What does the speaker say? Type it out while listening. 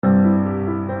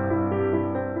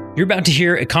You're about to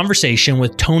hear a conversation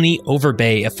with Tony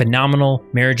Overbay, a phenomenal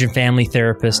marriage and family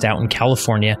therapist out in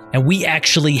California. And we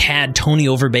actually had Tony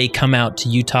Overbay come out to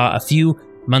Utah a few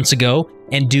months ago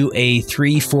and do a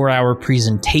 3-4 hour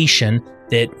presentation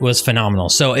that was phenomenal.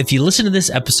 So if you listen to this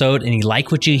episode and you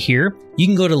like what you hear, you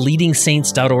can go to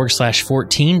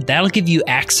leadingsaints.org/14. That'll give you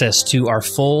access to our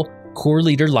full core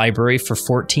leader library for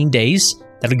 14 days.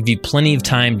 That'll give you plenty of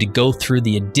time to go through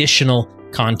the additional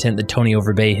content that Tony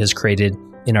Overbay has created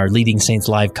in our Leading Saints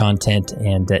live content,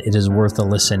 and it is worth a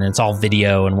listen. And it's all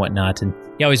video and whatnot, and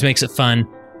he always makes it fun.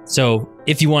 So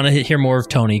if you want to hear more of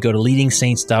Tony, go to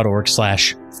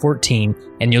leadingsaints.org/14,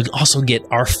 and you'll also get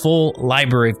our full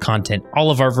library of content,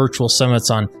 all of our virtual summits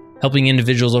on helping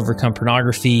individuals overcome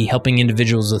pornography, helping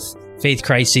individuals with faith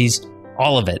crises,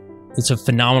 all of it. It's a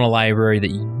phenomenal library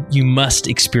that you must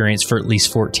experience for at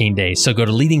least 14 days. So go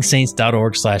to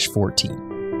leadingsaints.org/14.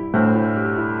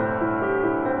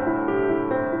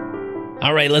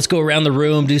 All right, let's go around the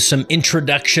room, do some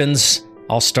introductions.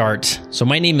 I'll start. So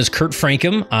my name is Kurt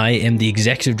Frankum. I am the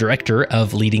executive director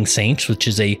of Leading Saints, which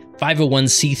is a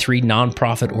 501c3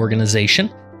 nonprofit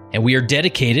organization. And we are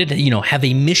dedicated, have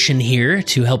a mission here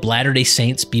to help Latter-day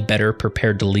Saints be better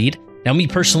prepared to lead. Now, me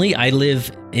personally, I live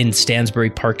in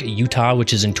Stansbury Park, Utah,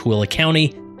 which is in Tooele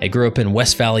County. I grew up in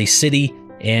West Valley City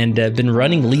and I've been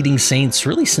running Leading Saints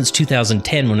really since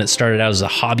 2010 when it started out as a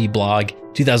hobby blog.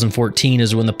 2014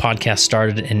 is when the podcast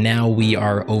started, and now we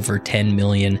are over 10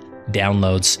 million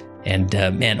downloads. And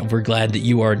man, we're glad that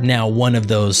you are now one of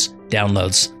those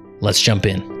downloads. Let's jump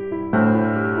in.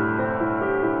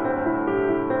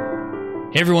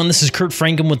 Hey everyone, this is Kurt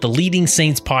Frankum with the Leading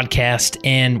Saints podcast.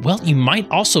 And well, you might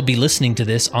also be listening to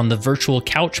this on the Virtual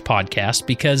Couch podcast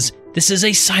because this is a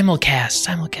simulcast.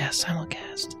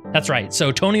 That's right.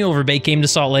 So Tony Overbay came to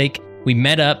Salt Lake. We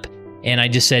met up and I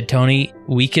just said, Tony,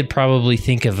 we could probably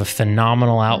think of a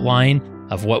phenomenal outline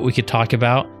of what we could talk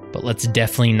about, but let's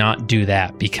definitely not do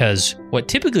that, because what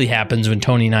typically happens when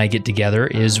Tony and I get together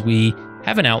is we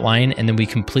have an outline and then we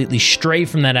completely stray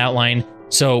from that outline.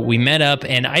 So we met up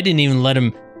and I didn't even let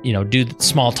him, do the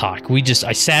small talk.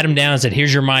 I sat him down and said,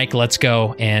 here's your mic, let's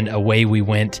go. And away we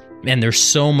went. And there's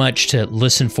so much to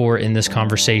listen for in this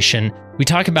conversation. We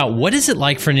talk about what is it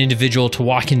like for an individual to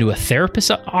walk into a therapist's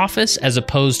office as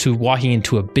opposed to walking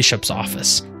into a bishop's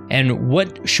office. And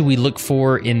what should we look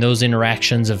for in those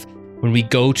interactions of when we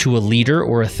go to a leader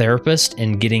or a therapist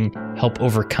and getting help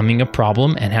overcoming a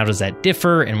problem, and how does that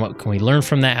differ? And what can we learn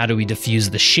from that? How do we diffuse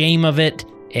the shame of it?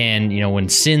 And, when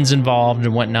sin's involved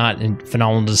and whatnot, and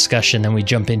phenomenal discussion. Then we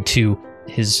jump into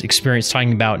his experience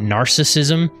talking about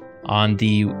narcissism on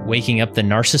the Waking Up the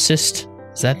Narcissist.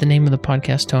 Is that the name of the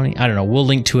podcast, Tony? I don't know. We'll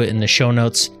link to it in the show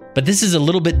notes. But this is a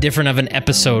little bit different of an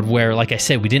episode where, like I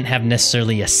said, we didn't have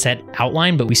necessarily a set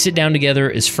outline, but we sit down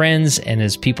together as friends and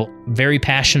as people very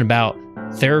passionate about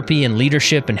therapy and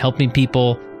leadership and helping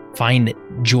people find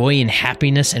joy and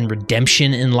happiness and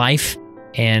redemption in life.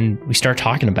 And we start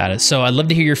talking about it. So I'd love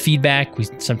to hear your feedback. We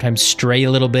sometimes stray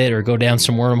a little bit or go down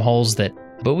some wormholes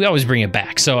but we always bring it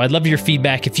back. So I'd love your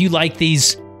feedback. If you like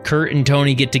these, Kurt and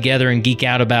Tony get together and geek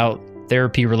out about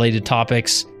therapy-related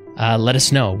topics, let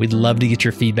us know. We'd love to get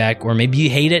your feedback. Or maybe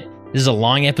you hate it. This is a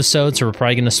long episode, so we're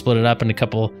probably going to split it up in a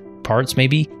couple parts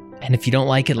maybe. And if you don't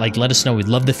like it, let us know. We'd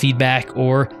love the feedback.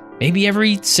 Or maybe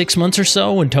every 6 months or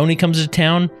so when Tony comes to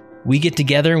town, we get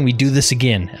together and we do this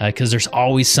again, because there's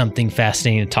always something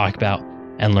fascinating to talk about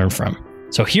and learn from.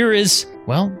 So here is,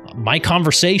 my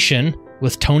conversation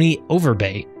with Tony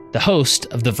Overbay, the host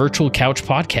of the Virtual Couch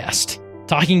podcast,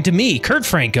 talking to me, Kurt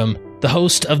Frankum, the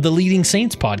host of the Leading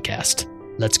Saints podcast.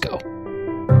 Let's go.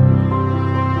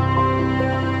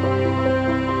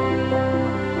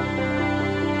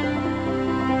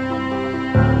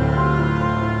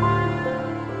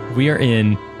 We are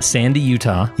in Sandy,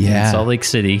 Utah, in Salt Lake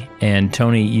City. And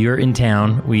Tony, you're in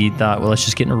town. We thought, let's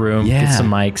just get in a room, get some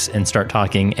mics, and start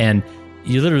talking. And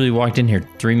you literally walked in here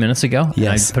 3 minutes ago.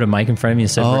 Yes. And I put a mic in front of you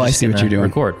and said, I see what you're doing.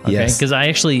 Record. Okay. Yes. Because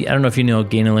I don't know if you know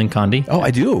Gaina Lynn Condi. Oh,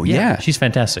 I do. Yeah. She's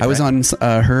fantastic. I was on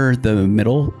the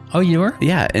middle. Oh, you were?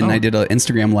 Yeah. And I did an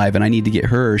Instagram live, and I need to get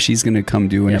her. She's going to come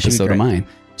do an episode of mine.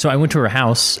 So I went to her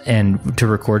house and to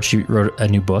record. She wrote a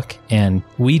new book, and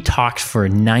we talked for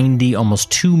 90, almost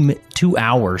 2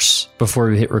 hours before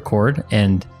we hit record.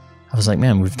 And I was like,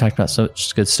 man, we've talked about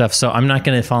such good stuff. So I'm not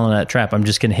going to fall into that trap. I'm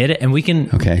just going to hit it. And we can,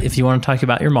 if you want to talk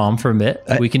about your mom for a bit,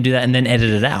 we can do that and then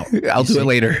edit it out. I'll do it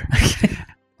later.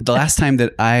 The last time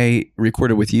that I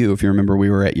recorded with you, if you remember, we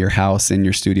were at your house in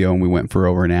your studio and we went for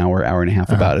over an hour and a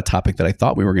half about a topic that I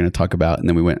thought we were going to talk about. And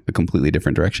then we went a completely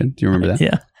different direction. Do you remember that?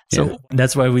 Yeah. So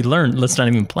that's why we learned, let's not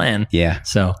even plan. Yeah.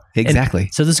 So exactly.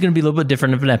 So this is going to be a little bit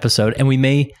different of an episode, and we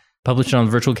may publish it on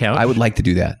the Virtual Couch? I would like to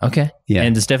do that. Okay. Yeah.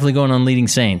 And it's definitely going on Leading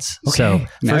Saints. Okay. So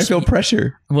Now I feel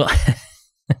pressure. Well,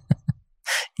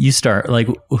 you start. Like,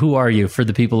 who are you for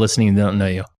the people listening who don't know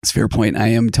you? It's a fair point. I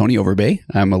am Tony Overbay.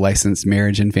 I'm a licensed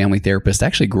marriage and family therapist. I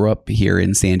actually grew up here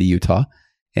in Sandy, Utah,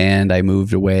 and I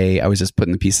moved away. I was just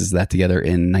putting the pieces of that together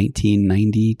in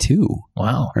 1992.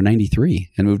 Wow. Or 93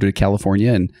 and moved to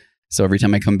California. And so every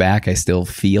time I come back, I still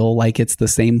feel like it's the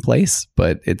same place,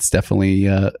 but it's definitely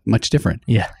much different.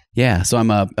 Yeah. Yeah. So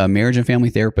I'm a marriage and family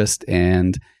therapist,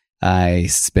 and I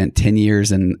spent 10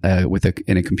 years in a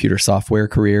computer software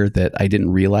career that I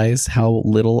didn't realize how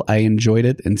little I enjoyed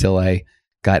it until I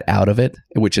got out of it,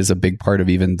 which is a big part of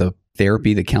even the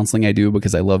therapy, the counseling I do,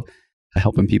 because I love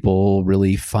helping people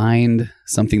really find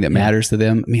something that matters to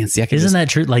them. Man, see, Isn't that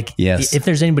true? Like, yes. If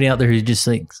there's anybody out there who just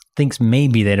like thinks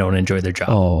maybe they don't enjoy their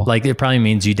job, like it probably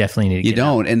means you definitely need to You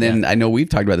don't. And then I know we've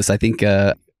talked about this. I think,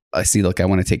 I see, look, I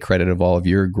want to take credit of all of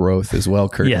your growth as well,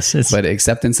 Kurt. Yes. But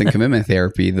acceptance and commitment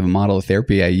therapy, the model of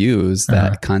therapy I use,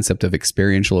 that concept of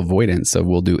experiential avoidance. So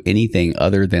we'll do anything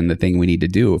other than the thing we need to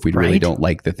do if we really don't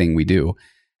like the thing we do.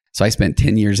 So I spent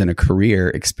 10 years in a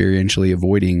career experientially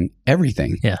avoiding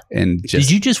everything. Yeah. And did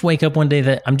you just wake up one day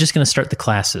that I'm just going to start the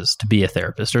classes to be a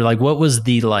therapist? Or like, what was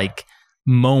the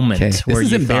moment where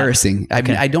this is embarrassing? I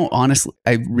mean, I don't honestly,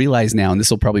 I realize now, and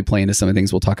this will probably play into some of the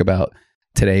things we'll talk about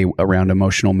today around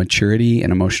emotional maturity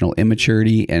and emotional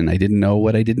immaturity. And I didn't know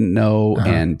what I didn't know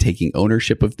and taking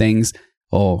ownership of things.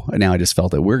 Oh, now I just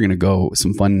felt that we're going to go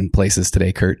some fun places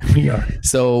today, Kurt. We are.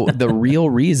 So the real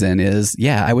reason is,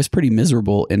 I was pretty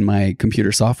miserable in my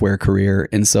computer software career.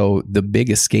 And so the big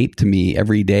escape to me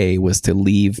every day was to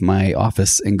leave my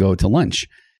office and go to lunch.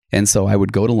 And so I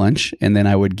would go to lunch and then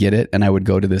I would get it. And I would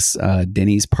go to this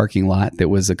Denny's parking lot that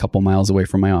was a couple miles away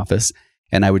from my office.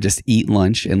 And I would just eat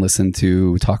lunch and listen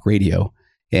to talk radio.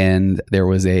 And there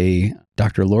was a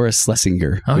Dr. Laura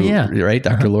Schlesinger. Oh, yeah. Right?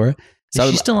 Dr. Laura. So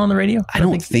is she still on the radio? I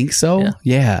don't think so.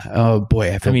 Yeah. Oh,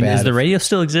 boy. I feel bad. Does the radio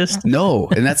still exist? No.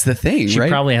 And that's the thing, she right?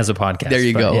 She probably has a podcast. There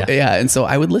you go. Yeah. And so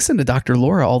I would listen to Dr.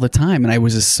 Laura all the time. And I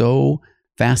was just so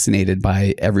fascinated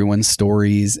by everyone's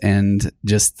stories and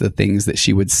just the things that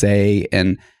she would say.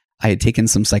 And I had taken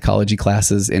some psychology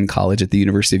classes in college at the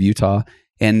University of Utah.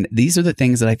 And these are the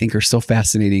things that I think are so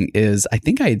fascinating is I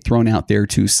think I had thrown out there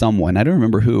to someone, I don't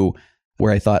remember who,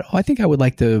 where I thought, I think I would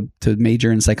like to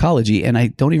major in psychology. And I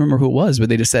don't even remember who it was, but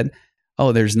they just said,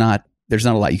 there's not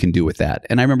a lot you can do with that.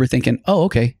 And I remember thinking,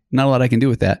 okay, not a lot I can do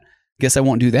with that. Guess I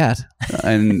won't do that.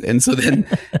 And so then,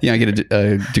 I get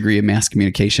a degree in mass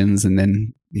communications. And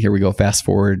then here we go, fast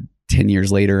forward 10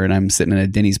 years later, and I'm sitting in a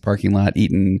Denny's parking lot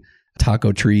eating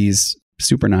Taco Trees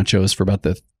super nachos for about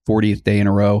the 40th day in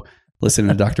a row, listening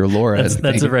to Dr. Laura.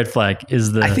 that's a red flag.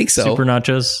 I think so. Super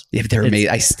nachos? Yeah, they're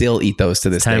amazing. I still eat those to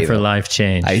this day. Time for life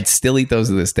change. I still eat those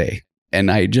to this day.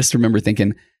 And I just remember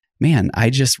thinking, man,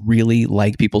 I just really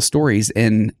like people's stories.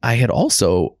 And I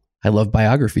love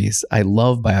biographies. I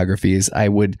love biographies.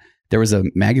 There was a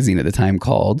magazine at the time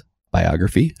called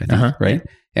Biography, I think, right?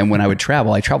 Yeah. And when I would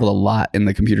travel, I traveled a lot in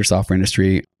the computer software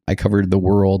industry. I covered the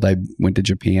world. I went to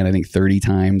Japan, I think 30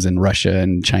 times, and Russia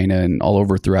and China and all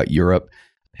over throughout Europe,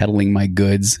 peddling my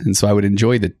goods. And so I would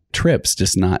enjoy the trips,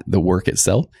 just not the work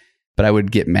itself. But I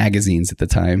would get magazines at the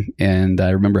time. And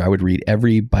I remember I would read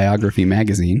every biography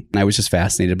magazine. And I was just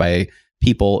fascinated by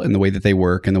people and the way that they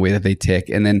work and the way that they tick.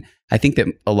 And then I think that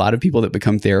a lot of people that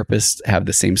become therapists have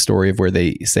the same story of where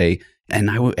they say, and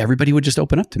everybody would just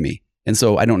open up to me. And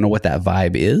so I don't know what that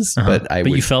vibe is, but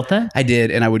you felt that? I did.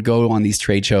 And I would go on these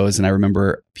trade shows, and I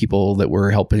remember people that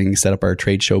were helping set up our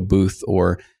trade show booth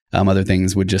or other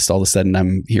things would just all of a sudden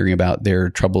I'm hearing about their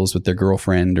troubles with their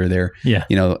girlfriend or their,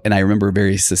 and I remember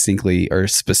very succinctly or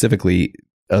specifically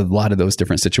a lot of those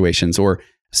different situations, or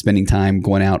spending time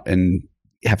going out and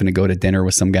having to go to dinner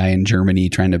with some guy in Germany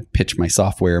trying to pitch my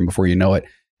software. And before you know it,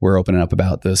 we're opening up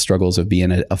about the struggles of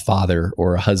being a father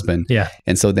or a husband. Yeah.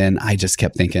 And so then I just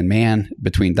kept thinking, man,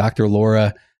 between Dr.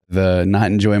 Laura, the not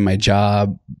enjoying my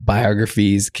job,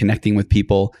 biographies, connecting with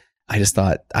people, I just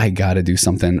thought I got to do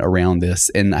something around this.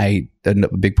 And a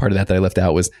big part of that I left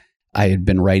out was I had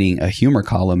been writing a humor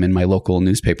column in my local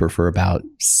newspaper for about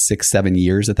 6-7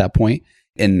 years at that point.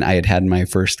 And I had my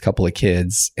first couple of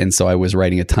kids. And so I was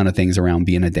writing a ton of things around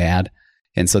being a dad.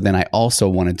 And so then I also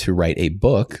wanted to write a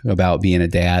book about being a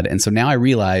dad. And so now I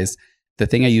realized the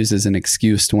thing I used as an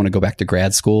excuse to want to go back to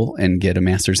grad school and get a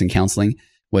master's in counseling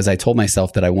was I told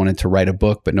myself that I wanted to write a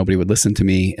book, but nobody would listen to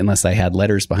me unless I had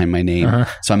letters behind my name.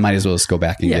 So I might as well just go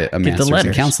back and get a master's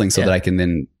in counseling so that I can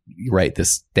then write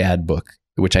this dad book,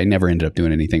 which I never ended up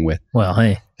doing anything with. Well,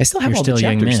 hey, I still have all the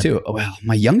chapters too. Oh, well,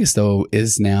 my youngest though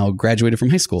is now graduated from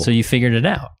high school. So you figured it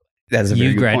out. That's a very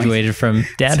you good graduated point.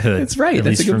 from dadhood. That's right. At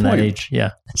That's least a good from point. that age.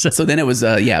 Yeah. So then it was,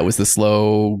 it was the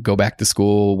slow go back to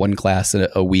school, one class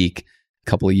a week, a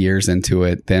couple of years into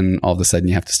it. Then all of a sudden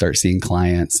you have to start seeing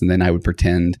clients. And then I would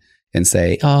pretend and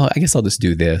say, oh, I guess I'll just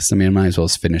do this. I mean, I might as well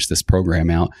just finish this program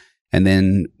out. And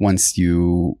then once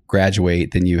you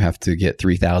graduate, then you have to get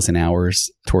 3,000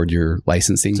 hours toward your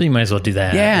licensing. So you might as well do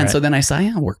that. Yeah. And right? so then I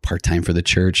said, I'll work part-time for the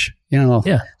church. I'll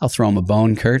throw them a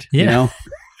bone, Kurt,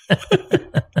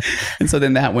 And so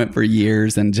then that went for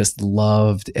years and just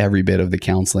loved every bit of the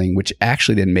counseling, which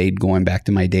actually then made going back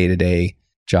to my day-to-day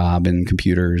job and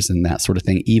computers and that sort of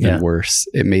thing even worse.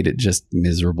 It made it just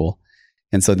miserable.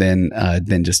 And so then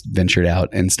just ventured out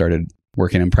and started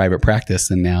working in private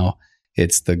practice. And now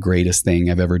it's the greatest thing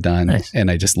I've ever done. Nice. And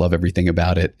I just love everything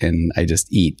about it. And I just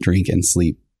eat, drink, and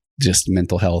sleep, just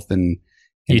mental health and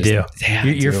you do. Yeah,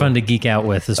 You're fun to geek out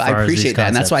with as far as I appreciate that.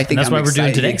 And that's why I think that's why we're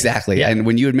doing today. Exactly. Yeah. And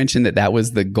when you had mentioned that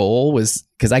was the goal, was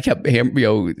because I kept,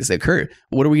 said, Kurt,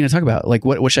 what are we going to talk about? Like,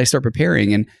 what should I start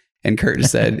preparing? And Kurt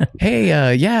just said,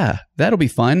 hey, yeah, that'll be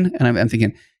fun. And I'm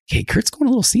thinking, hey, Kurt's going a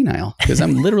little senile because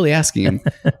I'm literally asking him,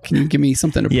 can you give me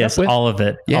something to prep with? all of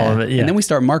it. Yeah. All of it. Yeah. And then we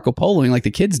start Marco Poloing like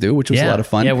the kids do, which was a lot of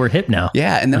fun. Yeah, we're hip now.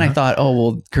 Yeah. And then I thought, oh,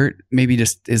 well, Kurt maybe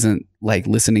just isn't like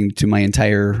listening to my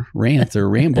entire rant or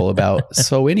ramble about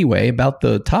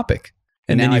the topic.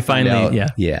 And then now you I find finally,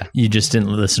 out, you just didn't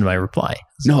listen to my reply.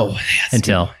 No.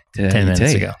 Until 10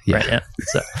 minutes ago. Yeah. Right. Yeah.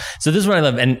 So this is what I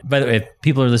love. And by the way, if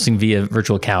people are listening via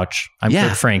virtual couch, I'm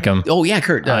Kurt Frankum. Oh yeah,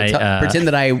 Kurt. Pretend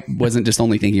that I wasn't just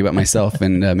only thinking about myself,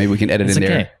 and maybe we can edit in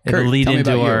there. It'll Kurt, lead tell me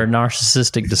into about our you.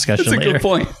 narcissistic discussion That's later. a good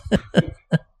point.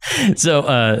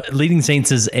 So Leading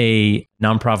Saints is a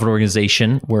nonprofit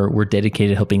organization where we're dedicated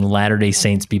to helping Latter-day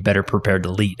Saints be better prepared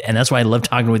to lead. And that's why I love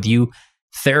talking with you,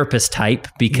 therapist type,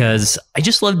 because I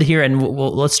just love to hear. And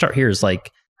let's start here. Is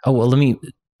like, let me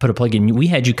put a plug in. We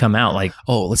had you come out like,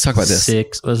 let's talk about this.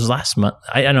 It was last month.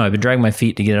 I know I've been dragging my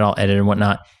feet to get it all edited and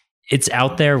whatnot. It's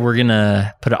out there. We're going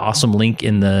to put an awesome link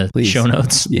in the show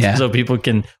notes so people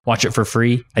can watch it for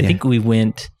free. I think we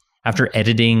went after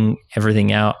editing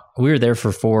everything out. We were there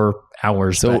for 4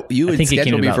 hours. So you had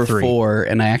scheduled me for 4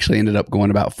 and I actually ended up going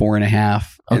about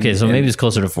 4.5. Okay. So maybe it's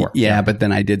closer to 4. Yeah. But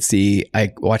then I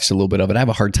watched a little bit of it. I have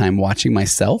a hard time watching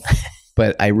myself.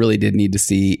 But I really did need to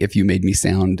see if you made me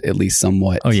sound at least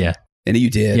somewhat. Oh, yeah. And you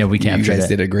did. Yeah, we captured it. You guys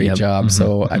did a great job. Mm-hmm,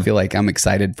 so I feel like I'm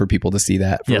excited for people to see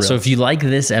that. Yeah, so if you like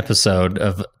this episode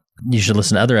you should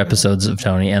listen to other episodes of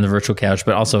Tony and the Virtual Couch,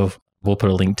 but also we'll put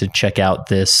a link to check out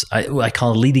this. I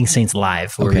call it Leading Saints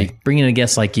Live, where we bring in a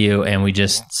guest like you and we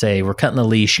just say, we're cutting the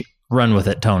leash, run with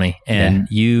it, Tony. And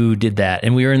you did that.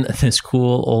 And we were in this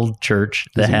cool old church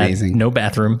that had no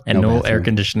bathroom and no air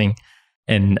conditioning.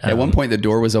 And at one point, the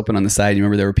door was open on the side. You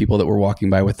remember there were people that were walking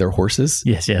by with their horses?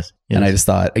 Yes. And I just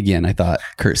thought,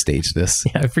 Kurt staged this.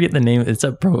 Yeah, I forget the name. It's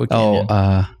up Provo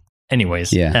Canyon.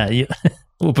 Anyways,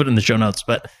 we'll put it in the show notes.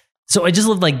 But so I just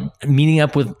love like meeting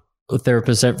up with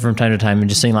therapists from time to time and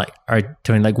just saying like, all right,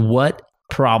 Tony, like what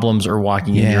problems are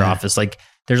walking in your office? Like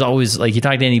there's always like, you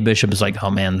talk to any bishop, it's like, oh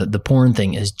man, the porn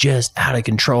thing is just out of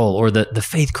control, or the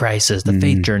faith crisis, the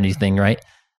faith journey thing, right?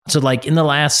 So like in the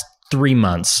last 3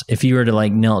 months, if you were to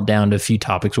like nail it down to a few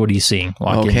topics, what are you seeing?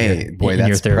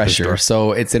 That's pressure. Door?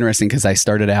 So it's interesting because I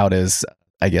started out as,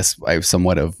 I guess, I was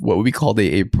somewhat of what would be called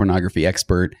a pornography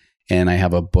expert. And I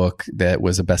have a book that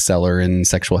was a bestseller in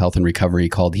sexual health and recovery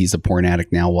called He's a Porn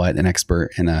Addict, Now What? An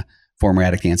expert and a former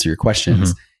addict answer your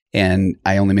questions. Mm-hmm. And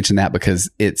I only mention that because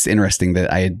it's interesting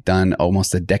that I had done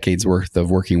almost a decade's worth of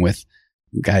working with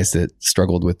guys that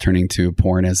struggled with turning to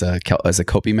porn as a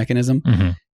coping mechanism. Mm-hmm.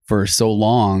 For so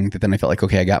long that then I felt like,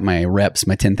 okay, I got my reps,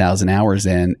 my 10,000 hours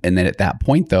in. And then at that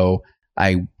point though,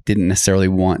 I didn't necessarily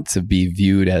want to be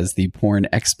viewed as the porn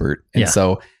expert. And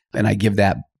and I give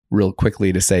that real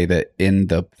quickly to say that in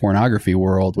the pornography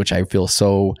world, which I feel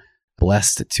so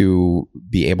blessed to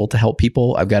be able to help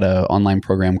people, I've got an online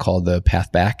program called the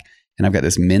Path Back. And I've got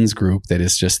this men's group that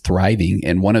is just thriving.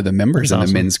 And one of the members in the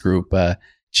men's group,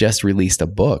 just released a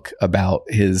book about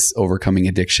his overcoming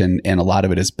addiction. And a lot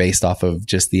of it is based off of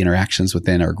just the interactions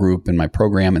within our group and my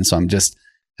program. And so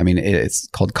it's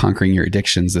called Conquering Your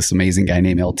Addictions, this amazing guy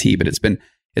named LT, but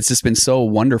it's just been so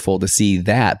wonderful to see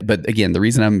that. But again, the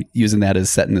reason I'm using that as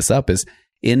setting this up is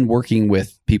in working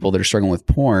with people that are struggling with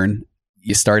porn,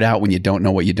 you start out when you don't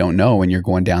know what you don't know, and you're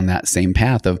going down that same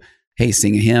path of, hey,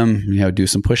 sing a hymn, do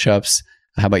some push-ups,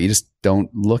 how about you just don't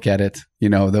look at it?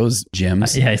 Those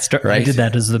gyms. I did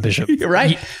that as the bishop.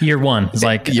 Right. Year one. It's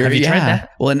like, have you tried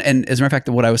that? Well, and as a matter of fact,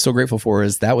 what I was so grateful for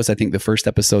is that was, I think, the first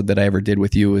episode that I ever did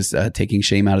with you was taking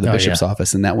shame out of the bishop's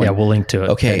office. And that one. Yeah, we'll link to it.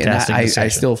 Okay. Fantastic and I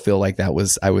still feel like I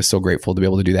was so grateful to be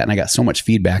able to do that. And I got so much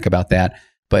feedback about that.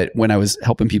 But when I was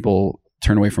helping people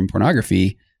turn away from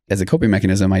pornography, as a coping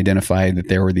mechanism, I identified that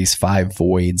there were these 5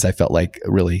 voids. I felt like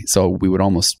really, so we would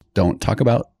almost don't talk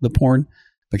about the porn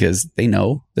because they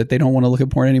know that they don't want to look at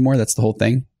porn anymore. That's the whole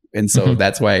thing. And so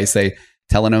that's why I say,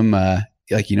 telling them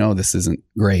this isn't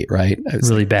great, right? It's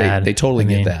really bad. They totally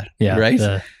get that. Yeah. Right.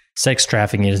 The sex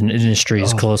trafficking industry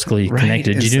is closely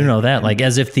connected. You do know that, like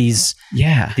as if these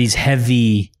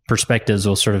heavy perspectives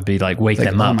will sort of be like wake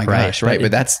them up. Oh my gosh. Right.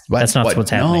 But that's not what's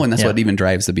happening. No. And that's what even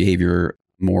drives the behavior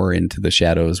more into the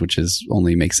shadows, which is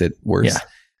only makes it worse. Yeah.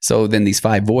 So then these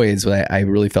 5 voids, I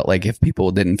really felt like if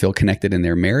people didn't feel connected in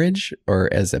their marriage or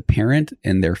as a parent,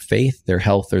 in their faith, their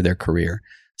health, or their career.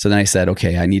 So then I said,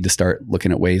 okay, I need to start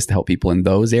looking at ways to help people in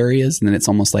those areas. And then it's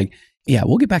almost like,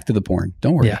 we'll get back to the porn.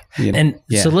 Don't worry.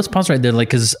 So let's pause right there. Like,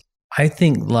 cause I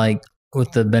think like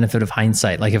with the benefit of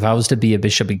hindsight, like if I was to be a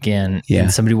bishop again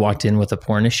and somebody walked in with a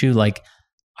porn issue, like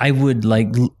I would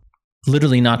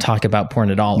literally not talk about porn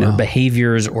at all or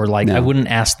behaviors or I wouldn't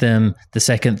ask them the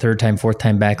second, third time, fourth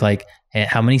time back, like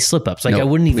how many slip ups, I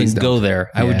wouldn't even go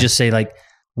there. I would just say like,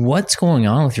 what's going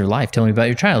on with your life? Tell me about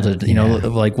your childhood,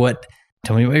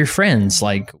 tell me about your friends.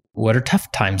 Like what are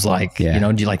tough times like, do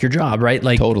you like your job? Right.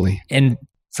 Like totally. And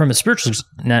from a spiritual,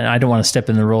 now I don't want to step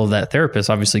in the role of that therapist,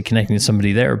 obviously connecting to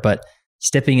somebody there, but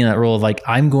stepping in that role of like,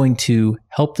 I'm going to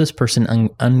help this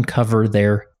person uncover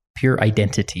their pure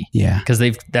identity. Yeah. Because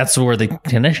that's where the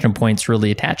connection points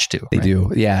really attached to. They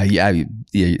do. Yeah.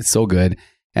 It's so good.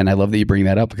 And I love that you bring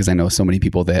that up because I know so many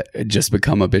people that just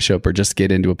become a bishop or just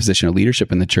get into a position of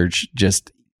leadership in the church,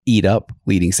 just eat up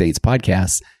Leading Saints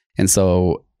podcasts. And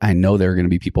so I know there are going to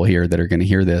be people here that are going to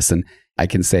hear this. And I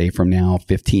can say from now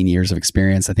 15 years of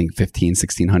experience, I think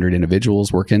 1,600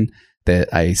 individuals working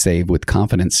that I say with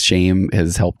confidence, shame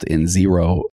has helped in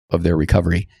 0 of their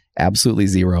recovery. Absolutely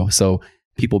 0. So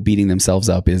people beating themselves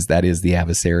up that is the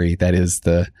adversary. That is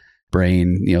the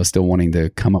brain, still wanting to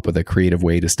come up with a creative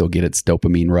way to still get its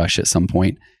dopamine rush at some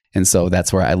point. And so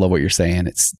that's where I love what you're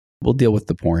saying. We'll deal with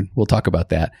the porn. We'll talk about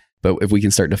that. But if we can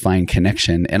start to find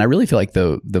connection, and I really feel like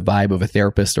the vibe of a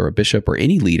therapist or a bishop or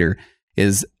any leader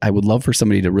is I would love for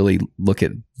somebody to really look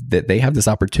at that they have this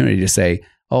opportunity to say,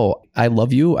 oh, I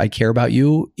love you. I care about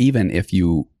you, even if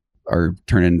you are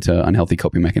turned into unhealthy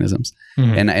coping mechanisms.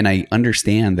 Mm-hmm. And I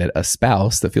understand that a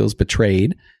spouse that feels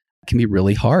betrayed can be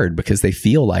really hard because they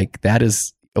feel like that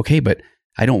is okay, but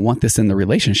I don't want this in the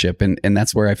relationship. And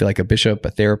that's where I feel like a bishop,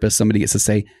 a therapist, somebody gets to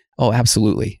say, oh,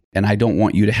 absolutely. And I don't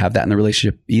want you to have that in the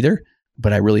relationship either,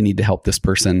 but I really need to help this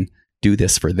person do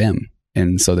this for them.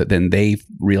 And so that then they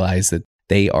realize that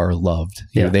they are loved,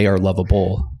 they are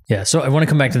lovable. Yeah. So I want to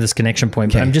come back to this connection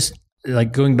point, but I'm just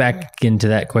like going back into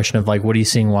that question of like, what are you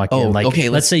seeing walk in? Like,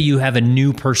 let's say you have a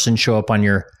new person show up on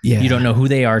your, you don't know who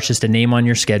they are. It's just a name on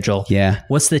your schedule. Yeah.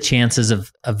 What's the chances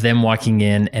of them walking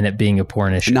in and it being a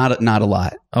porn issue? Not a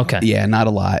lot. Okay. Yeah. Not a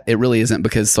lot. It really isn't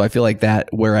because so I feel like that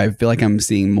where I feel like I'm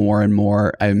seeing more and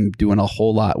more, I'm doing a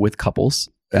whole lot with couples.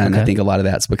 And I think a lot of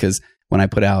that's because when I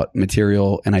put out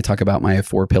material and I talk about my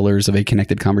 4 pillars of a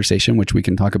connected conversation, which we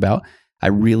can talk about, I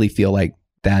really feel like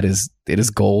it is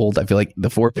gold. I feel like the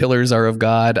 4 pillars are of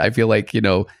God. I feel like,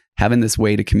 having this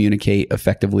way to communicate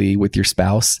effectively with your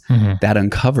spouse, that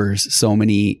uncovers so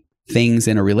many things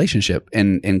in a relationship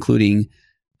and including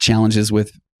challenges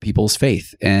with people's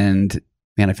faith. And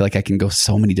man, I feel like I can go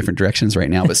so many different directions right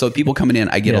now. But so people coming in,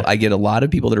 I get a lot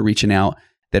of people that are reaching out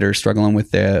that are struggling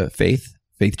with their faith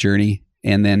journey.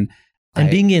 And then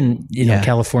being in,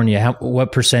 California,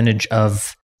 what percentage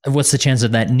of what's the chance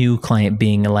of that new client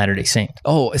being a Latter-day Saint?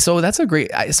 Oh, so that's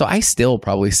so I still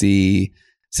probably see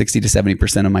 60 to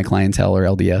 70% of my clientele are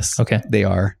LDS. Okay. They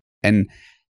are. And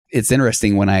it's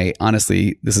interesting when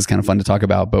honestly, this is kind of fun to talk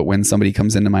about, but when somebody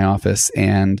comes into my office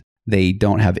and they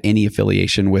don't have any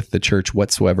affiliation with the church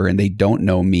whatsoever, and they don't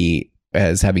know me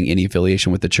as having any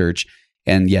affiliation with the church,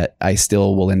 and yet I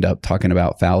still will end up talking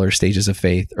about Fowler stages of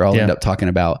faith, or I'll end up talking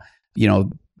about,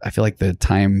 I feel like the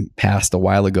time passed a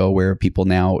while ago where people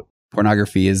now,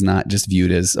 pornography is not just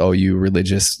viewed as, oh, you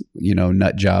religious,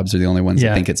 nut jobs are the only ones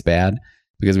that think it's bad,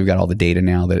 because we've got all the data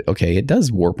now that, okay, it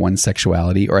does warp one's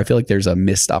sexuality, or I feel like there's a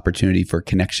missed opportunity for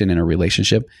connection in a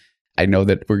relationship. I know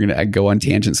that we're going to go on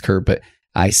tangents, Kurt, but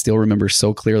I still remember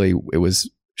so clearly it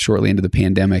was shortly into the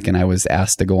pandemic and I was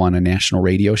asked to go on a national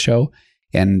radio show.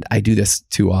 And I do this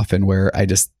too often where I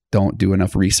just don't do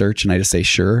enough research, and I just say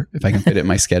sure if I can fit it in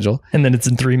my schedule. And then it's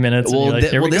in 3 minutes. Well,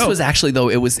 this was actually though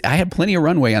I had plenty of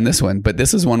runway on this one, but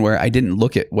this is one where I didn't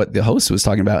look at what the host was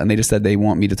talking about, and they just said they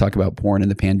want me to talk about porn in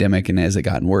the pandemic and as it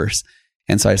gotten worse.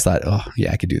 And so I just thought, oh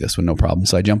yeah, I could do this one, no problem.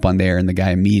 So I jump on there, and the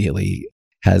guy immediately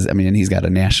and he's got a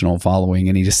national following,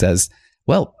 and he just says,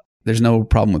 well, there's no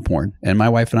problem with porn. And my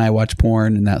wife and I watch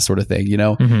porn and that sort of thing,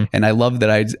 Mm-hmm. And I love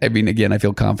that again, I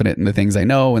feel confident in the things I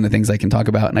know and the things I can talk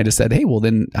about. And I just said, hey, well,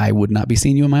 then I would not be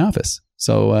seeing you in my office.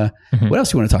 So what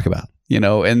else do you want to talk about?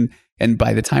 And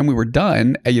by the time we were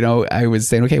done, I was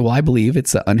saying, okay, well, I believe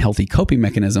it's an unhealthy coping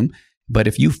mechanism. But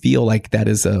if you feel like that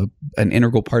is an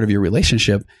integral part of your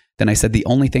relationship, then I said, the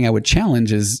only thing I would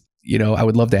challenge is, I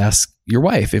would love to ask your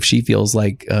wife if she feels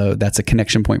like that's a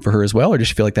connection point for her as well, or does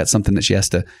she feel like that's something that she has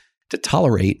to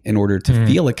tolerate in order to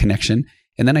feel a connection?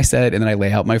 And then I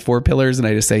lay out my 4 pillars, and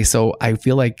I just say, so I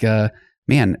feel like,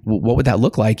 man, what would that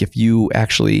look like if you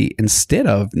actually, instead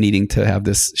of needing to have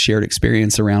this shared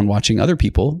experience around watching other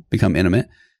people become intimate,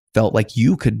 felt like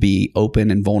you could be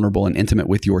open and vulnerable and intimate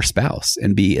with your spouse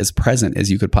and be as present as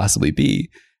you could possibly be?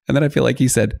 And then I feel like he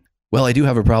said, well, I do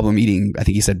have a problem eating, I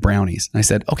think he said brownies. And I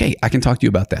said, okay, I can talk to you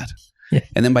about that. Yeah.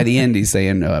 And then by the end, he's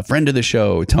saying, friend of the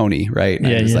show, Tony, right? And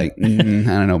I was like, I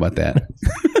don't know about that.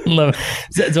 Love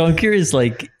it. So I'm curious,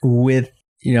 like with,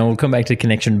 we'll come back to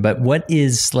connection, but what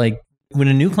is like, when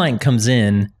a new client comes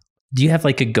in, do you have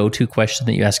like a go-to question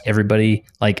that you ask everybody,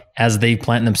 like as they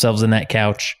plant themselves in that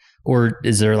couch? Or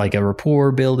is there like a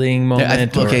rapport building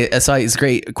moment? Okay, so it's a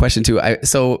great question too.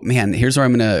 So man, here's where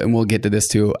and we'll get to this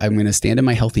too. I'm going to stand in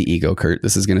my healthy ego, Kurt.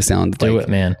 This is going to sound do it,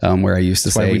 man. Where I used to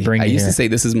say,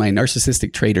 this is my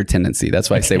narcissistic traitor tendency.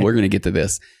 That's why I say we're going to get to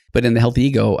this. But in the healthy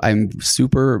ego, I'm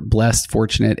super blessed,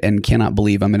 fortunate, and cannot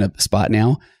believe I'm in a spot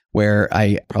now where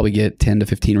I probably get 10 to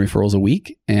 15 referrals a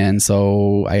week. And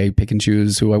so I pick and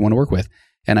choose who I want to work with.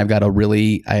 And I've got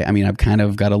I've kind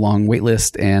of got a long wait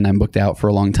list, and I'm booked out for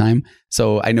a long time.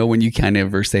 So I know when you kind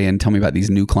of are saying, tell me about these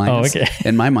new clients. Oh, okay.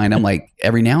 In my mind, I'm like,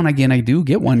 every now and again, I do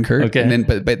get one, Kurt. Okay. And then,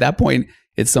 but at that point,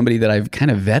 it's somebody that I've kind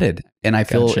of vetted. And I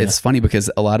feel It's funny because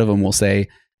a lot of them will say,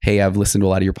 hey, I've listened to a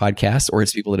lot of your podcasts, or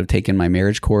it's people that have taken my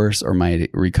marriage course or my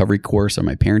recovery course or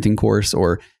my parenting course,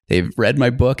 or they've read my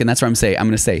book. And that's where I'm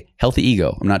going to say healthy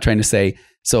ego. I'm not trying to say,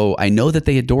 so I know that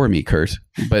they adore me, Kurt,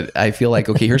 but I feel like,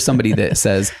 okay, here's somebody that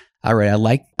says, all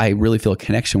right, I really feel a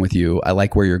connection with you. I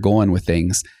like where you're going with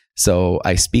things. So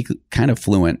I speak kind of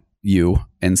fluent you.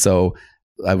 And so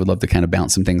I would love to kind of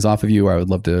bounce some things off of you, or I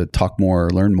would love to talk more or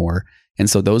learn more. And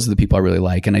so those are the people I really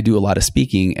like. And I do a lot of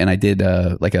speaking, and I did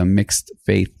like a mixed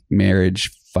faith marriage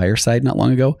fireside not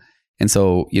long ago. And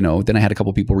so, then I had a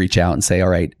couple people reach out and say, all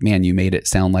right, man, you made it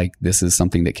sound like this is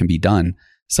something that can be done.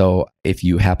 So if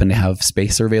you happen to have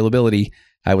space or availability,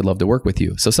 I would love to work with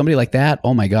you. So somebody like that,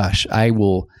 oh my gosh, I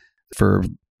will, for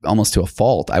almost to a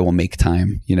fault, I will make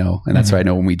time, and that's why I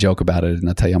know when we joke about it, and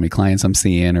I'll tell you how many clients I'm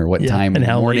seeing or what time in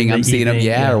the morning I'm seeing them.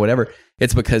 Yeah, or whatever.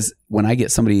 It's because when I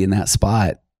get somebody in that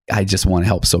spot, I just want to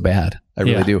help so bad. I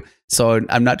really do. So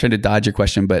I'm not trying to dodge your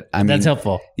question, but that's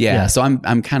helpful. Yeah. So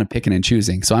I'm kind of picking and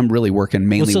choosing. So I'm really working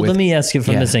mainly with. Let me ask you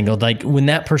from this angle, like when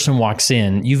that person walks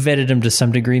in, you've vetted them to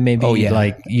some degree, maybe. Oh, yeah.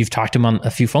 Like you've talked to them on a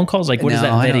few phone calls. Like what does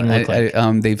that vetting look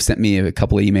like? They've sent me a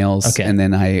couple of emails, and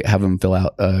then I have them fill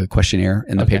out a questionnaire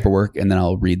in the paperwork, and then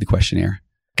I'll read the questionnaire.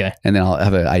 Okay. And then I'll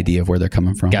have an idea of where they're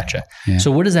coming from. Gotcha. Yeah.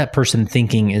 So what is that person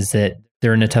thinking? Is that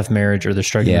they're in a tough marriage, or they're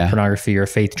struggling with pornography or a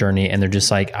faith journey, and they're just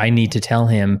like, I need to tell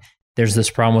him there's this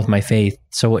problem with my faith.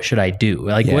 So what should I do?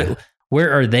 Like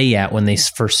where are they at when they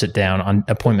first sit down on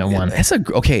appointment one?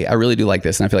 I really do like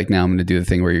this. And I feel like now I'm going to do the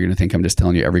thing where you're going to think I'm just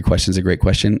telling you every question is a great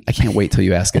question. I can't wait till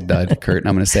you ask a dud, Kurt. And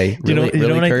I'm going to say, really, you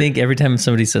know what Kurt? I think every time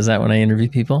somebody says that when I interview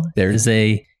people,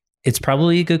 it's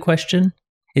probably a good question.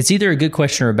 It's either a good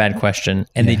question or a bad question,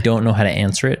 and they don't know how to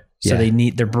answer it. So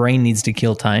their brain needs to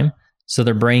kill time. So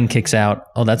their brain kicks out,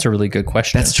 oh, that's a really good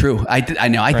question. That's true. I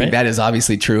know. I think that is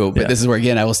obviously true. But this is where,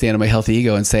 again, I will stand on my healthy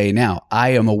ego and say, now, I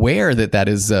am aware that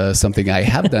is something I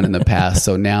have done in the past.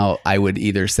 So now I would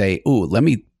either say, ooh, let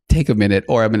me take a minute,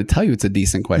 or I'm going to tell you it's a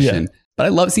decent question. Yeah. But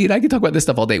I can talk about this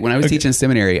stuff all day. When I was teaching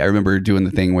seminary, I remember doing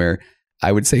the thing where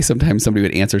I would say sometimes somebody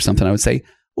would answer something. I would say,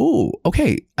 ooh,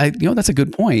 okay, that's a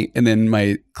good point. And then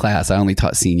my class, I only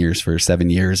taught seniors for 7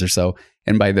 years or so.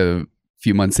 And by the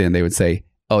few months in, they would say,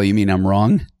 oh, you mean I'm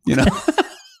wrong? And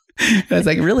I was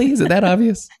like, really? Is it that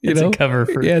obvious? It's a cover.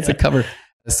 It's a cover.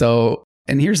 So,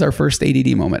 and here's our first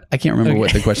ADD moment. I can't remember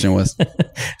what the question was.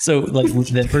 So like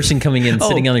that person coming in,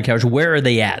 sitting on the couch, where are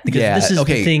they at? Because this is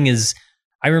the thing is,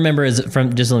 I remember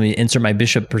just let me insert my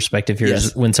bishop perspective here.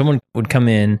 Is when someone would come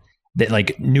in, that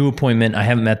like new appointment, I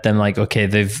haven't met them, like, okay,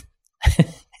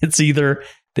 it's either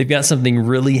they've got something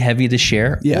really heavy to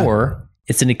share, or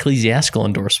it's an ecclesiastical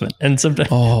endorsement. And sometimes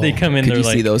they come in, they're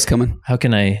like, see those coming? How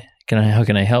can I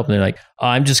help? And they're like, oh,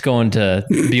 I'm just going to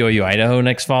BYU, Idaho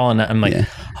next fall. And I'm like,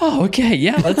 oh, okay.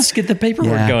 Yeah. Let's get the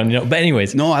paperwork going. But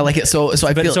anyways. No, I like it. So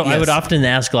I would often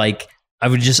ask, like, I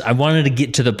wanted to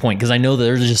get to the point because I know that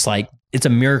there's just like, it's a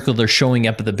miracle they're showing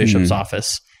up at the bishop's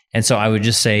office. And so I would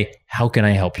just say, how can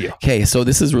I help you? Okay. So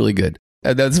this is really good.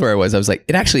 That's where I was. I was like,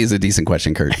 it actually is a decent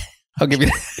question, Kurt. I'll give you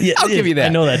that. I'll give you that. I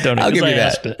know that, don't I? I'll give you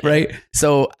that. Right.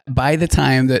 So by the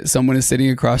time that someone is sitting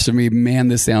across from me, man,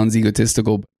 this sounds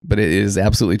egotistical, but it is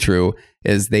absolutely true,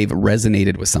 is they've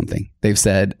resonated with something. They've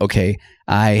said, okay,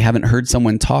 I haven't heard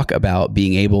someone talk about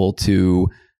being able to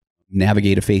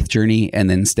navigate a faith journey and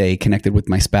then stay connected with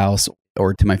my spouse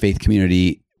or to my faith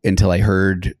community until I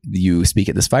heard you speak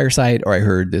at this fireside, or I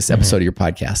heard this episode of your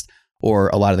podcast. Or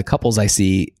a lot of the couples I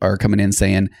see are coming in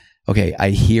saying, okay, I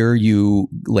hear you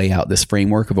lay out this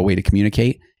framework of a way to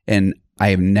communicate, and I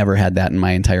have never had that in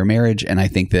my entire marriage. And I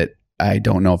think that I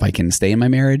don't know if I can stay in my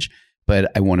marriage,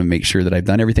 but I want to make sure that I've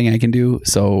done everything I can do.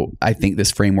 So I think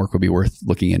this framework would be worth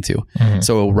looking into.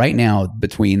 So right now,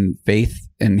 between faith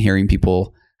and hearing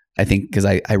people, I think, because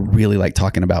I really like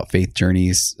talking about faith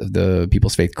journeys, the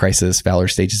people's faith crisis, Fowler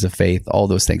stages of faith, all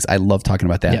those things. I love talking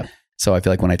about that. Yep. So I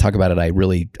feel like when I talk about it, I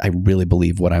really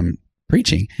believe what I'm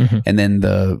preaching. And then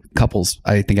the couples,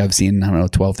 I think I've seen,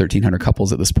 1,200-1,300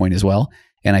 couples at this point as well.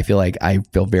 And I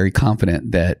feel very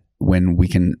confident that when we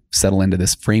can settle into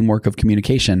this framework of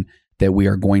communication, that we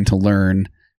are going to learn,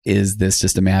 is this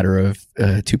just a matter of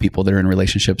two people that are in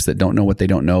relationships that don't know what they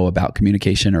don't know about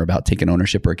communication or about taking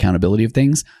ownership or accountability of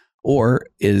things? Or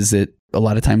is it a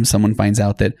lot of times someone finds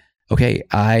out that, okay,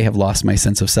 I have lost my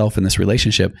sense of self in this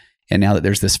relationship, and now that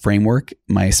there's this framework,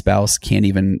 my spouse can't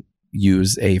even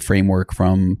use a framework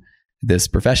from this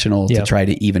professional to try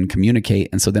to even communicate.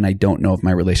 And so then I don't know if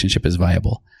my relationship is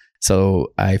viable.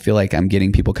 So I feel like I'm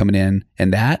getting people coming in,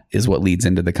 and that is what leads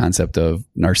into the concept of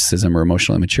narcissism or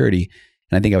emotional immaturity.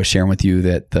 And I think I was sharing with you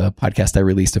that the podcast I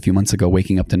released a few months ago,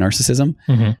 Waking Up to Narcissism,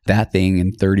 that thing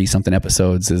in 30 something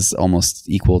episodes is almost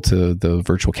equal to the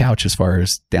virtual couch as far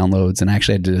as downloads. And I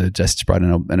actually had to just brought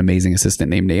in an amazing assistant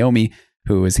named Naomi,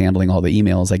 who is handling all the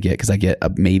emails I get, because I get a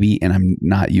maybe, and I'm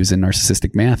not using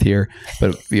narcissistic math here,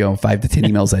 but 5 to 10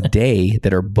 emails a day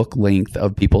that are book length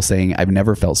of people saying, I've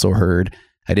never felt so heard.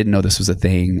 I didn't know this was a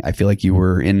thing. I feel like you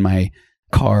were in my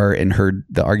car and heard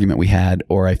the argument we had,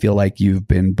 or I feel like you've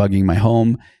been bugging my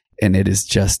home, and it is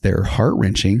just, they're heart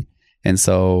wrenching. And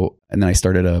then I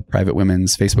started a private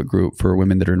women's Facebook group for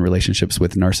women that are in relationships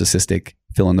with narcissistic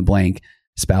fill in the blank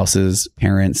spouses,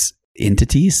 parents,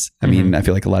 entities. I mean, I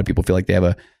feel like a lot of people feel like they have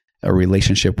a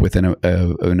relationship with an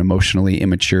emotionally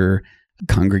immature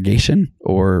congregation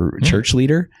or church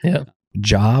leader,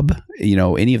 job,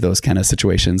 any of those kind of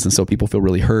situations. And so people feel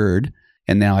really heard.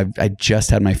 And now I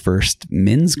just had my first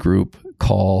men's group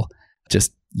call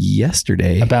just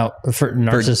yesterday for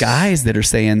guys that are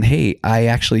saying, hey, I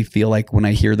actually feel like when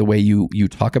I hear the way you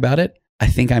talk about it, I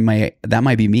think that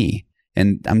might be me.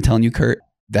 And I'm telling you, Kurt,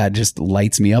 that just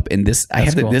lights me up. And I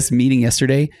had this meeting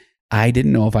yesterday. I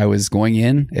didn't know if I was going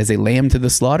in as a lamb to the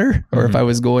slaughter, or if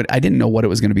I didn't know what it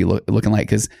was going to be looking like.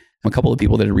 Because a couple of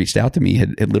people that had reached out to me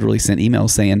had literally sent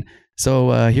emails saying,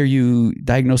 so here you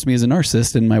diagnosed me as a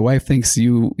narcissist, and my wife thinks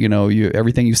you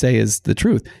everything you say is the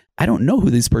truth. I don't know who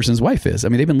this person's wife is. I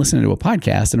mean, they've been listening to a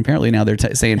podcast, and apparently now they're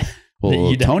saying,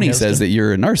 well, Tony says that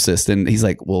you're a narcissist. And he's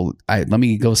like, well, let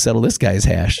me go settle this guy's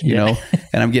hash, you know?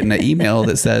 And I'm getting an email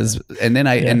that says, and then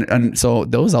and so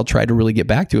those I'll try to really get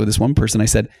back to. This one person, I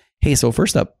said, hey, so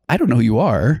first up, I don't know who you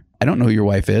are. I don't know who your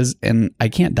wife is. And I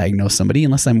can't diagnose somebody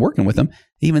unless I'm working with them.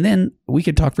 Even then, we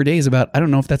could talk for days about, I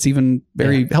don't know if that's even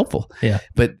very helpful.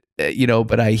 But,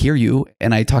 but I hear you.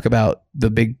 And I talk about the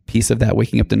big piece of that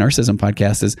Waking Up to Narcissism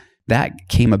podcast is that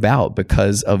came about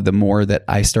because of the more that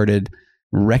I started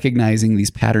recognizing these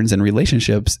patterns in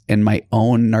relationships and my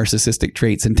own narcissistic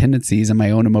traits and tendencies and my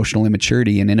own emotional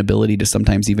immaturity and inability to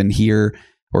sometimes even hear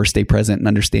or stay present and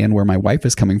understand where my wife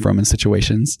is coming from in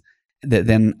situations, that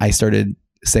then I started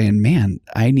saying, man,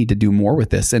 I need to do more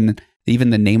with this. And even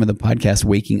the name of the podcast,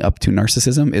 Waking Up to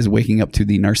Narcissism, is waking up to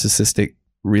the narcissistic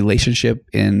relationship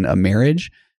in a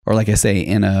marriage, or like I say,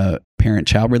 in a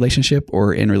parent-child relationship,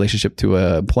 or in relationship to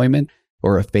a employment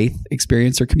or a faith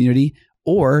experience or community.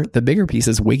 Or the bigger piece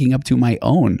is waking up to my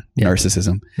own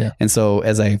narcissism. And so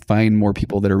as I find more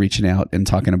people that are reaching out and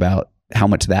talking about how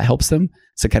much that helps them,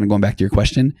 so kind of going back to your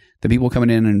question, the people coming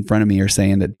in front of me are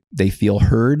saying that they feel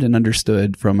heard and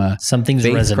understood from a something's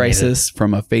faith resonated. Crisis,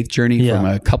 from a faith journey, from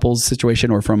a couples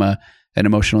situation, or from a an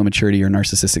emotional immaturity or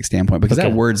narcissistic standpoint? Because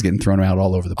that word's getting thrown out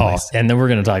all over the place. And then we're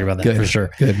going to talk about that for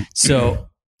sure. Good. So,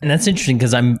 and that's interesting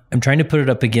because I'm trying to put it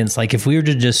up against, like, if we were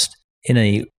to just in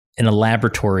a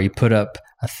laboratory put up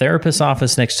a therapist's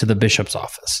office next to the bishop's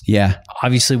office. Yeah.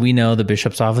 Obviously, we know the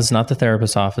bishop's office, not the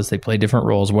therapist's office. They play different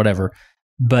roles, whatever.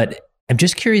 But I'm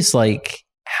just curious, like,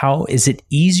 how is it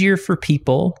easier for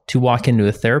people to walk into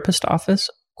a therapist office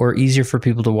or easier for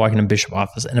people to walk in a bishop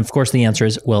office? And of course, the answer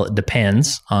is, well, it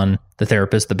depends on the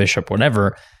therapist, the bishop,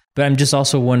 whatever. But I'm just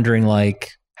also wondering, like,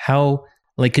 how,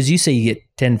 like, because you say you get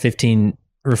 10, 15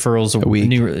 referrals a week,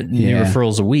 new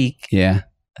referrals a week. Yeah.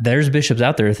 There's bishops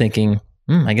out there thinking,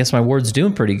 I guess my ward's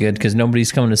doing pretty good because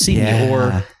nobody's coming to see me.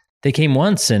 Or they came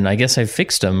once and I guess I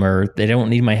fixed them, or they don't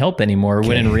need my help anymore,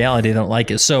 when in reality they don't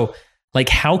like it. So, like,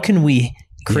 how can we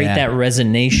create that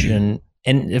resonation?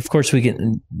 And of course we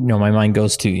can, my mind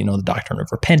goes to, the doctrine of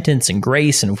repentance and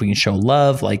grace. And if we can show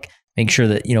love, like, make sure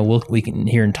that, we can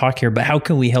hear and talk here, but how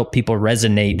can we help people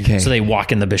resonate so they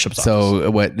walk in the bishop's office?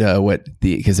 So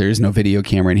because there is no video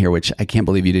camera in here, which I can't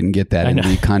believe you didn't get that in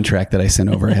the contract that I sent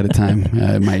over ahead of time.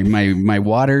 My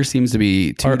water seems to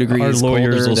be 2 degrees colder. Our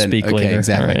lawyers will speak later.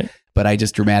 Exactly. Right. But I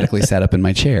just dramatically sat up in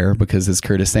my chair because as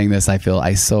Kurt is saying this, I feel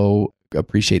I so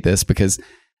appreciate this, because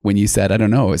when you said, I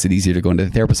don't know, is it easier to go into the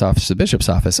therapist's office or the bishop's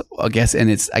office? I guess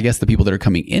the people that are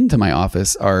coming into my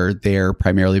office are there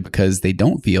primarily because they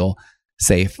don't feel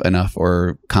safe enough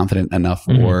or confident enough,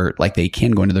 or like they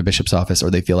can go into their bishop's office,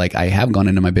 or they feel like I have gone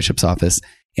into my bishop's office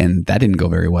and that didn't go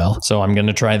very well. So I'm going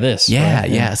to try this. Yeah. Right?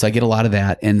 Yeah. So I get a lot of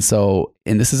that. And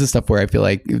this is the stuff where I feel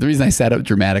like the reason I sat up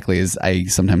dramatically is I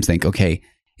sometimes think, okay,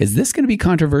 is this going to be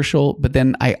controversial? But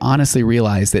then I honestly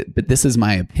realize but this is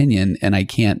my opinion and I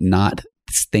can't not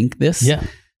think this. Yeah.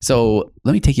 So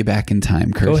let me take you back in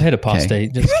time, Kurt. Go ahead, apostate.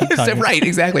 Okay. Just keep talking. Right.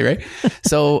 Exactly. Right.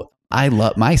 So I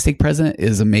love my stake president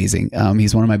is amazing.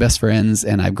 He's one of my best friends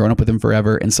and I've grown up with him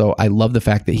forever. And so I love the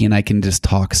fact that he and I can just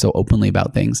talk so openly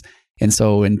about things. And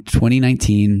so in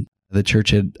 2019, the church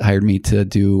had hired me to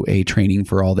do a training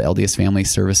for all the LDS Family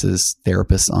Services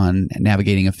therapists on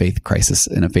navigating a faith crisis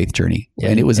and a faith journey. Yeah,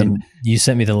 and it was, you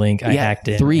sent me the link. I hacked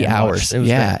in 3 hours.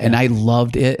 And I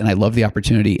loved it. And I loved the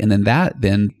opportunity. And then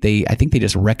I think they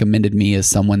just recommended me as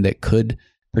someone that could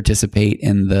participate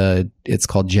in it's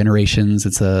called Generations.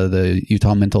 It's the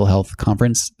Utah Mental Health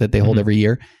Conference that they hold every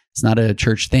year. It's not a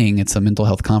church thing. It's a mental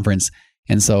health conference.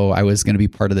 And so I was going to be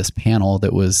part of this panel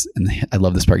that was, and I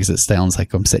love this part because it sounds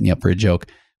like I'm setting you up for a joke,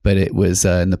 but it was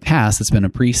in the past, it's been a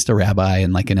priest, a rabbi,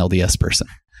 and like an LDS person.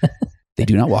 They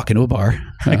do not walk into a bar.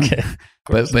 Okay.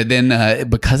 But then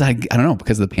because I don't know,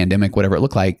 because of the pandemic, whatever it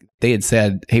looked like, they had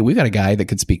said, hey, we've got a guy that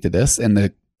could speak to this. And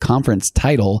the conference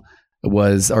title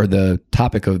or the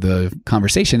topic of the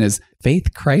conversation is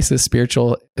faith crisis,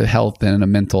 spiritual health, and a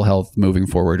mental health moving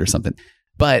forward or something.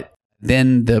 But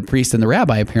then the priest and the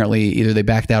rabbi, apparently either they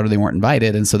backed out or they weren't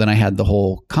invited. And so then I had the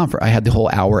whole conference, I had the whole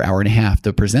hour and a half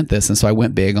to present this. And so I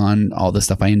went big on all the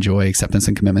stuff I enjoy, acceptance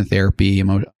and commitment therapy,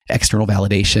 external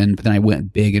validation. But then I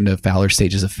went big into Fowler's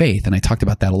stages of faith. And I talked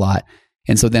about that a lot.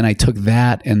 And so then I took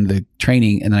that and the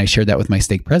training and then I shared that with my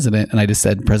stake president. And I just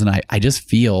said, President, I just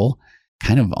feel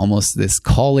kind of almost this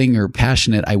calling or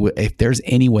passionate. If there's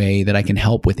any way that I can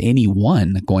help with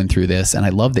anyone going through this. And I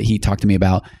love that he talked to me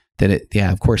about that.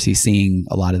 Of course he's seeing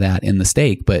a lot of that in the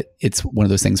stake, but it's one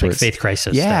of those things where it's faith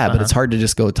crisis. Yeah. But it's hard to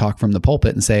just go talk from the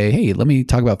pulpit and say, hey, let me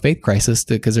talk about faith crisis,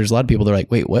 because there's a lot of people that are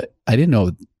like, wait, what? I didn't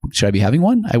know. Should I be having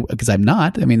one? Because I'm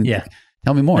not. I mean,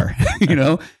 tell me more,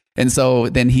 And so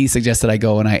then he suggested I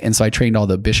go and so I trained all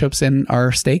the bishops in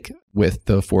our stake with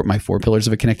my 4 pillars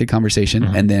of a connected conversation,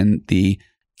 and then the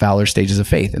Fowler stages of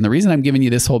faith. And the reason I'm giving you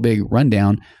this whole big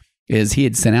rundown is he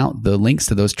had sent out the links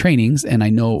to those trainings, and I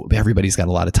know everybody's got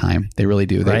a lot of time. They really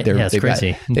do. Right? It's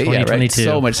crazy. 2022.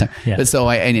 So much time. Yeah. But so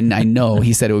I know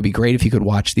he said it would be great if you could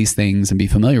watch these things and be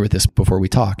familiar with this before we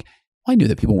talk. Well, I knew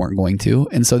that people weren't going to.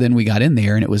 And so then we got in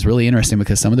there and it was really interesting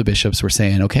because some of the bishops were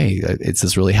saying, okay, it's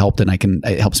just really helped. And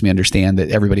it helps me understand that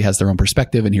everybody has their own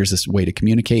perspective and here's this way to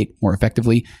communicate more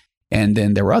effectively. And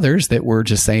then there were others that were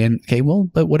just saying, okay, well,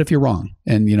 but what if you're wrong?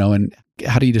 And, and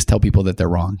how do you just tell people that they're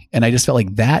wrong? And I just felt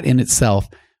like that in itself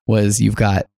was, you've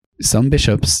got some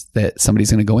bishops that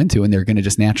somebody's going to go into and they're going to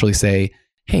just naturally say,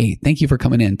 hey, thank you for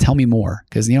coming in. Tell me more.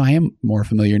 Because, I am more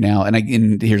familiar now.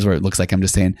 And here's where it looks like I'm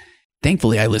just saying,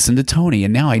 thankfully, I listened to Tony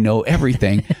and now I know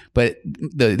everything. But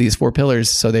these 4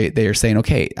 pillars, so they are saying,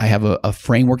 okay, I have a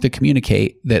framework to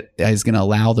communicate that is going to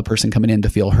allow the person coming in to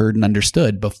feel heard and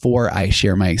understood before I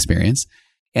share my experience.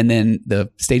 And then the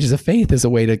stages of faith is a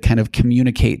way to kind of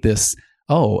communicate this.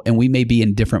 Oh, and we may be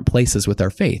in different places with our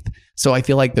faith. So I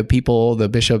feel like the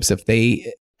bishops, if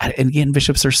they and again,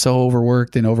 bishops are so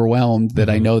overworked and overwhelmed that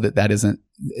I know that isn't,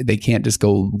 they can't just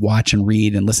go watch and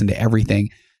read and listen to everything.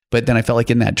 But then I felt like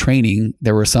in that training,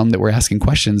 there were some that were asking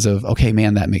questions of, okay,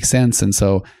 man, that makes sense. And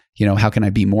so, how can I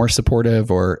be more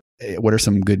supportive, or what are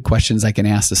some good questions I can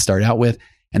ask to start out with?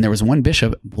 And there was one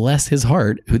bishop, bless his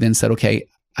heart, who then said, okay,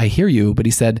 I hear you. But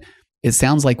he said, it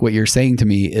sounds like what you're saying to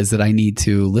me is that I need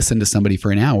to listen to somebody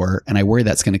for an hour, and I worry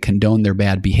that's going to condone their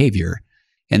bad behavior.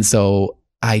 And so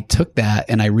I took that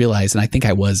and I realized, and I think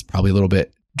I was probably a little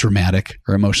bit dramatic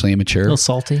or emotionally immature. A little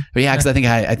salty. But yeah, because I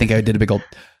think I did a big old,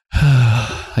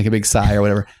 like a big sigh or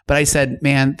whatever. But I said,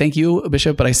 man, thank you,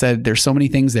 Bishop. But I said, there's so many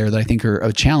things there that I think are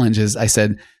a challenge. I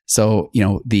said, so,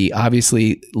 the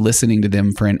obviously listening to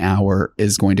them for an hour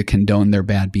is going to condone their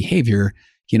bad behavior.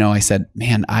 I said,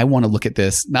 man, I want to look at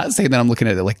this, not saying that I'm looking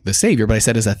at it like the savior, but I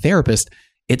said, as a therapist,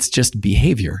 it's just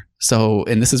behavior. So,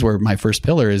 and this is where my first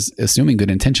pillar is assuming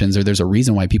good intentions, or there's a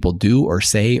reason why people do or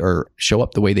say or show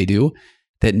up the way they do,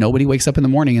 that nobody wakes up in the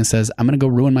morning and says, I'm going to go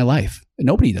ruin my life.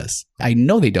 Nobody does. I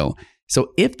know they don't.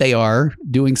 So if they are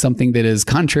doing something that is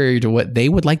contrary to what they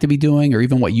would like to be doing, or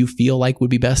even what you feel like would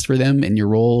be best for them in your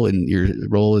role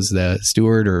as the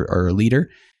steward or a leader,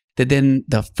 that then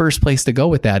the first place to go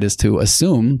with that is to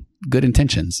assume good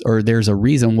intentions, or there's a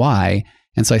reason why.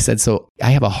 And so I said, so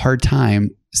I have a hard time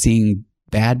seeing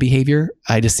bad behavior.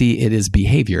 I just see it as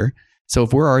behavior. So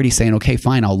if we're already saying, okay,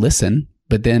 fine, I'll listen,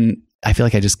 but then I feel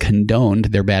like I just condoned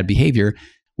their bad behavior,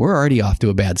 we're already off to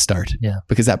a bad start. Yeah.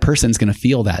 Because that person's going to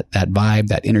feel that vibe,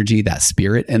 that energy, that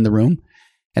spirit in the room.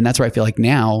 And that's where I feel like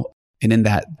now, and in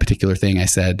that particular thing, I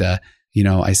said,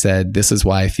 this is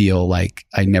why I feel like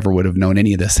I never would have known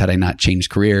any of this had I not changed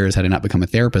careers, had I not become a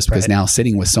therapist, because now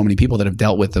sitting with so many people that have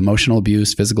dealt with emotional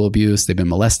abuse, physical abuse, they've been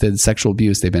molested, sexual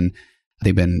abuse, they've been,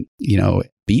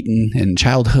 beaten in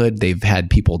childhood. They've had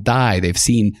people die. They've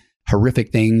seen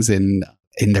horrific things in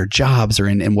their jobs or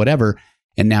in whatever.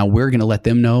 And now we're going to let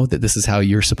them know that this is how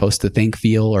you're supposed to think,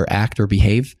 feel, or act or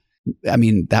behave. I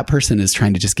mean, that person is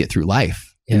trying to just get through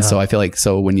life. Yeah. And so I feel like,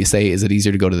 so when you say, is it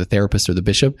easier to go to the therapist or the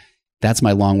bishop? That's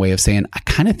my long way of saying, I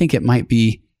kind of think it might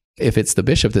be, if it's the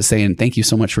bishop that's saying, thank you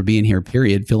so much for being here,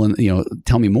 period,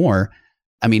 tell me more.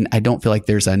 I mean, I don't feel like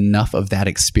there's enough of that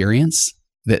experience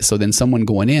so then someone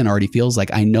going in already feels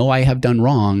like, I know I have done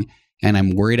wrong, and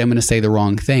I'm worried I'm going to say the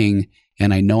wrong thing.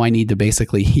 And I know I need to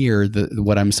basically hear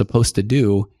what I'm supposed to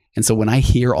do. And so when I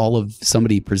hear all of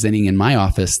somebody presenting in my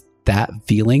office, that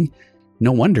feeling,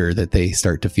 no wonder that they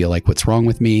start to feel like, what's wrong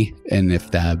with me? And if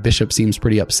the bishop seems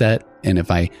pretty upset, and if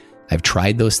I've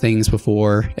tried those things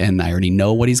before and I already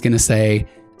know what he's going to say.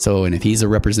 So, and if he's a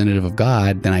representative of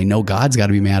God, then I know God's got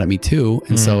to be mad at me too.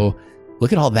 And so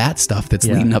look at all that stuff that's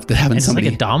leading up to having somebody.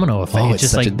 It's like a domino effect. It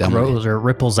just like grows or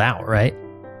ripples out, right?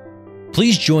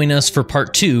 Please join us for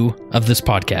part 2 of this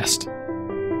podcast.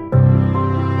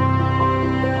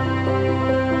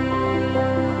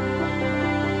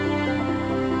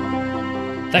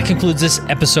 That concludes this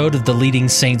episode of the Leading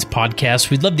Saints podcast.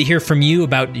 We'd love to hear from you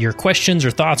about your questions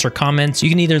or thoughts or comments. You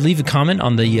can either leave a comment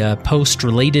on the post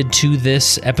related to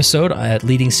this episode at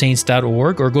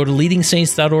leadingsaints.org, or go to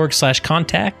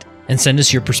leadingsaints.org/contact and send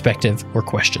us your perspective or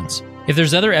questions. If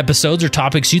there's other episodes or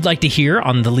topics you'd like to hear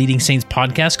on the Leading Saints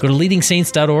podcast, go to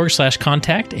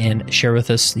leadingsaints.org/contact and share with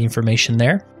us the information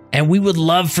there. And we would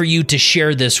love for you to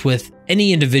share this with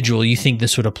any individual you think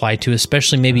this would apply to,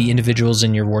 especially maybe individuals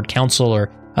in your ward council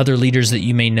or other leaders that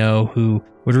you may know who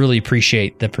would really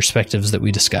appreciate the perspectives that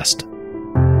we discussed.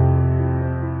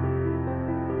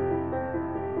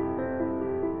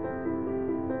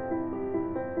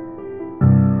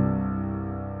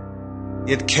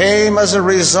 It came as a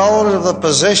result of the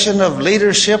position of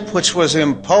leadership which was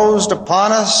imposed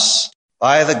upon us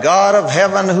by the God of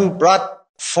heaven, who brought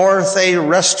forth a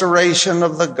restoration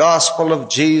of the gospel of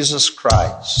Jesus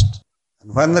Christ.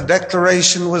 And when the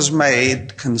declaration was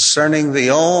made concerning the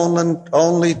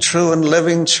only true and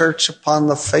living church upon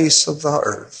the face of the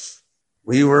earth,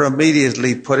 we were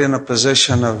immediately put in a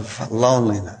position of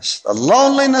loneliness, the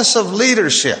loneliness of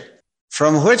leadership,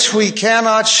 from which we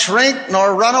cannot shrink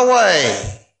nor run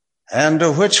away, and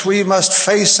to which we must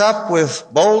face up with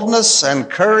boldness and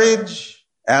courage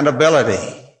and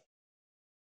ability.